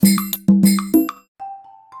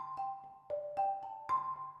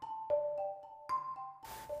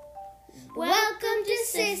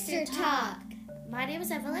Sister Talk. My name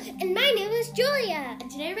is Evelyn. And my name is Julia.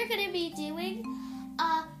 And today we're going to be doing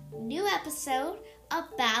a new episode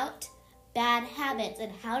about bad habits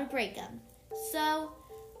and how to break them. So,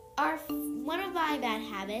 one of my bad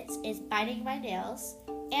habits is biting my nails.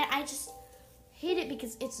 And I just hate it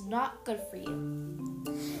because it's not good for you.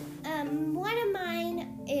 One of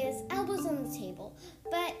mine is elbows on the table.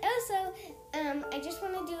 But also, I just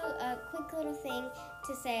want to do a quick little thing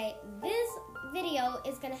to say this video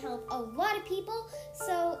is going to help a lot of people.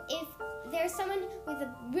 So if there's someone with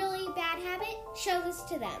a really bad habit, show this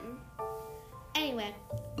to them. Anyway,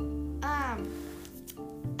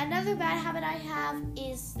 another bad habit I have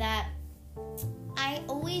is that I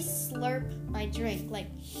always slurp my drink, like,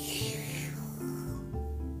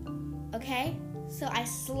 okay? So I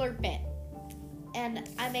slurp it, and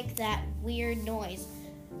I make that weird noise,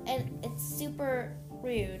 and it's super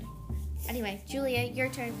rude. Anyway, Julia, your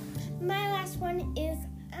turn. My last one is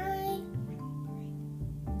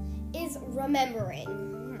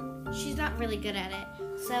remembering. She's not really good at it.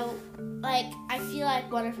 So, I feel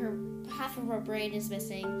like half of her brain is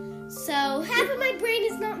missing. So half of my brain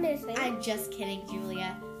is not missing. I'm just kidding,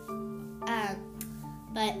 Julia.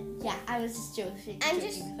 But yeah, I was just joking with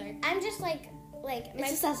her. I'm just like it's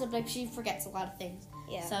just that sometimes she forgets a lot of things.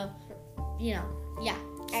 Yeah. So, yeah.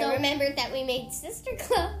 So, I remembered that we made Sister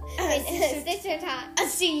Club. Sister Talk.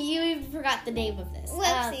 See, you even forgot the name of this.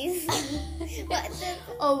 Whoopsies.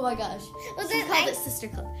 Oh my gosh. Well, She called it Sister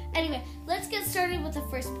Club. Anyway, let's get started with the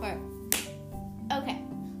first part. Okay.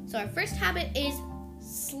 So our first habit is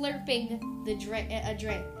slurping a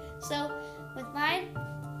drink. So with mine,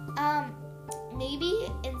 maybe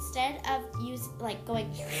instead of you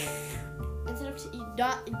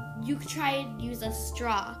could try and use a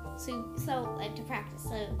straw. So to practice.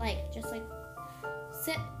 So just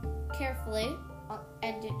sit carefully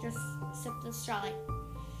and just sip the straw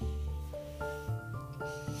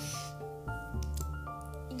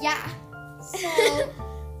Yeah. So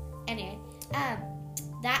anyway,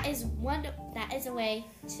 that is a way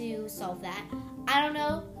to solve that. I don't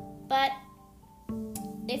know, but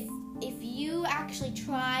if you actually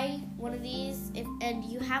try one of these, and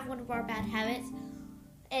you have one of our bad habits,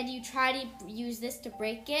 and you try to use this to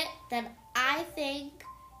break it, then I think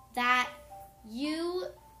that you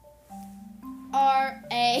are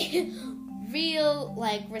a real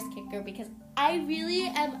risk taker, because I really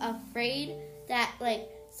am afraid that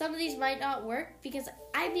some of these might not work, because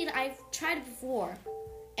I've tried it before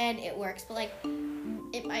and it works, but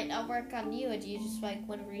it might not work on you, and you just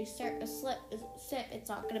whenever you start a sip, it's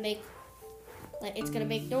not gonna make it's gonna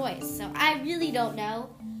make noise. So I really don't know,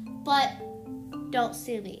 but don't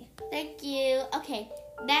sue me. Thank you. Okay,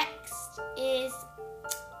 next is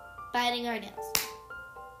biting our nails.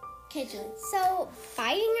 Okay, Julie. So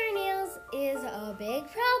biting our nails is a big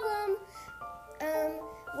problem.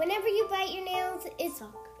 Whenever you bite your nails,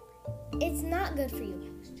 it's not good for you.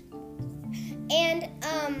 And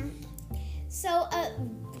so a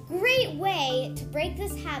great way to break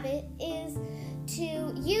this habit is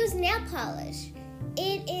to use nail polish.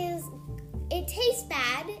 It tastes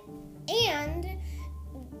bad, and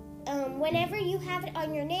whenever you have it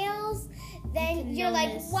on your nails, then you're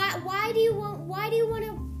like, why do you want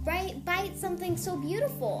to bite something so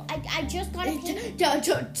beautiful? I just got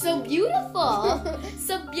it. So beautiful.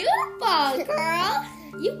 So beautiful, girl.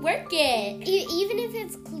 You work it. Even if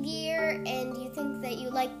it's clear and you think that you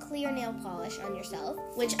like clear nail polish on yourself.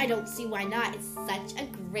 Which I don't see why not. It's such a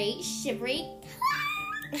great shivery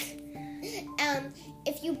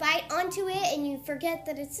if you bite onto it and you forget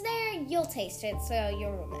that it's there, you'll taste it, so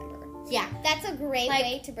you'll remember. Yeah. That's a great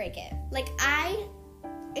way to break it. I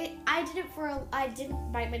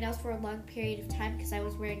didn't bite my nails for a long period of time because I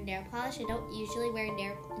was wearing nail polish. I don't usually wear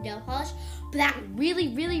nail polish, but that really,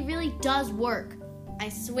 really, really does work. I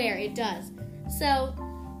swear it does. So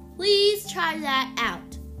please try that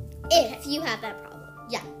out. If you have that problem.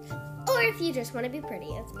 Yeah. Or if you just want to be pretty,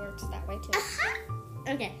 it works that way too.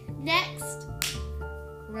 Okay, next,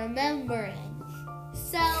 remembering.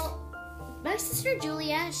 So my sister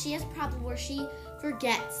Julia, she has a problem where she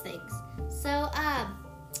forgets things. So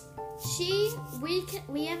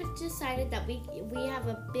we have decided that we have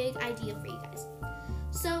a big idea for you guys.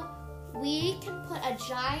 So we can put a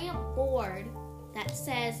giant board that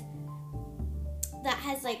says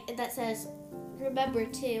remember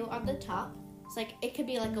to on the top. It's it could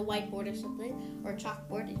be a whiteboard or something, or a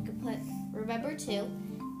chalkboard. You could put remember to,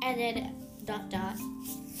 and then ...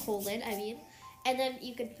 colon, and then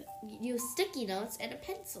you could use sticky notes and a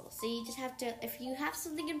pencil. So you just have to, if you have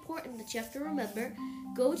something important that you have to remember,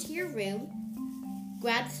 go to your room,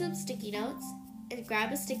 grab some sticky notes, and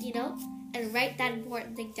grab a sticky note, and write that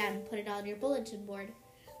important thing down and put it on your bulletin board.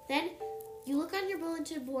 Then you look on your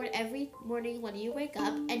bulletin board every morning when you wake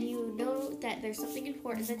up, and you know that there's something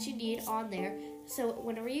important that you need on there. So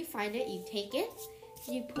whenever you find it, you take it,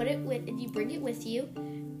 you put it with, and you bring it with you.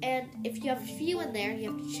 And if you have a few in there,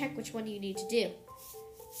 you have to check which one you need to do.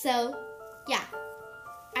 So, yeah,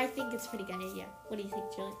 I think it's a pretty good idea. What do you think,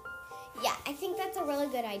 Julie? Yeah, I think that's a really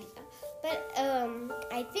good idea. But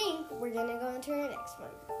I think we're gonna go into our next one.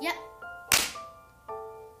 Yep.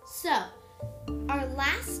 So, our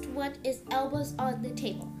last one is elbows on the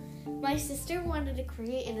table. My sister wanted to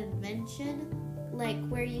create an invention, like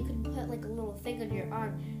where you can put like a little thing on your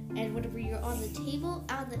arm, and whenever you're on the table,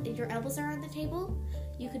 your elbows are on the table,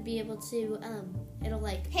 you could be able to, it'll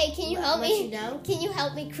like. Hey, can you help me? You know? Can you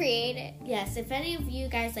help me create it? Yes, if any of you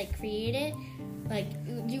guys like create it, like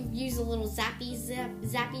you use a little zappy,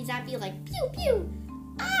 like pew pew.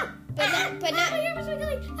 Ah! But not. My arm is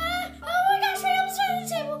wiggling. Ah! Oh my gosh, my elbows are on the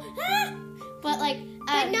table. Ah! But like.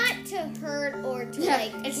 But not to hurt or to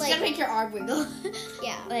it's like. gonna make your arm wiggle.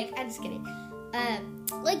 Yeah. Like, I'm just kidding.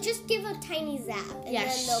 Like just give a tiny zap, and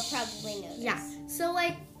then they'll probably notice. Yeah. So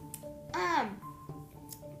like,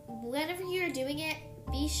 whenever you're doing it,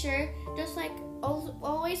 be sure, just like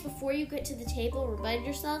always before you get to the table, remind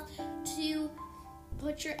yourself to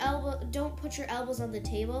don't put your elbows on the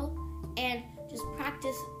table, and just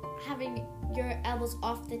practice having your elbows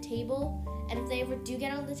off the table. And if they ever do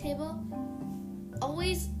get on the table,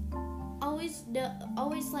 always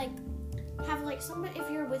like have like somebody, if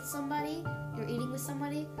you're with somebody, you're eating with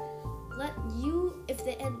somebody,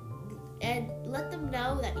 and let them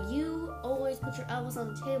know that you always put your elbows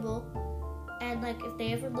on the table. And like if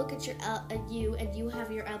they ever look at you and you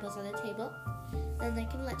have your elbows on the table, then they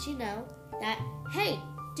can let you know that, hey,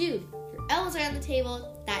 dude, your elbows are on the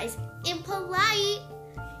table. That is impolite.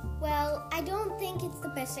 Well, I don't think it's the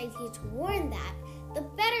best idea to warn that. The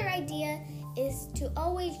better idea is to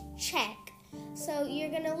always check. So you're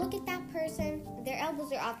gonna look at that person, their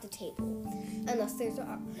elbows are off the table, unless there's an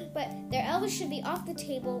arm. But their elbows should be off the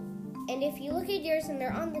table, and if you look at yours and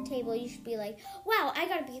they're on the table, you should be like, wow, I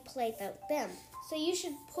gotta be polite with them. So you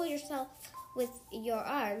should pull yourself with your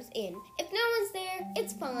arms in. If no one's there,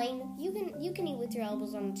 it's fine. You can eat with your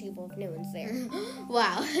elbows on the table if no one's there.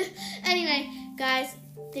 Wow. Anyway, guys,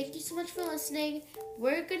 thank you so much for listening.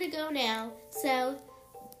 We're gonna go now. So,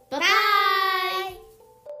 bye-bye.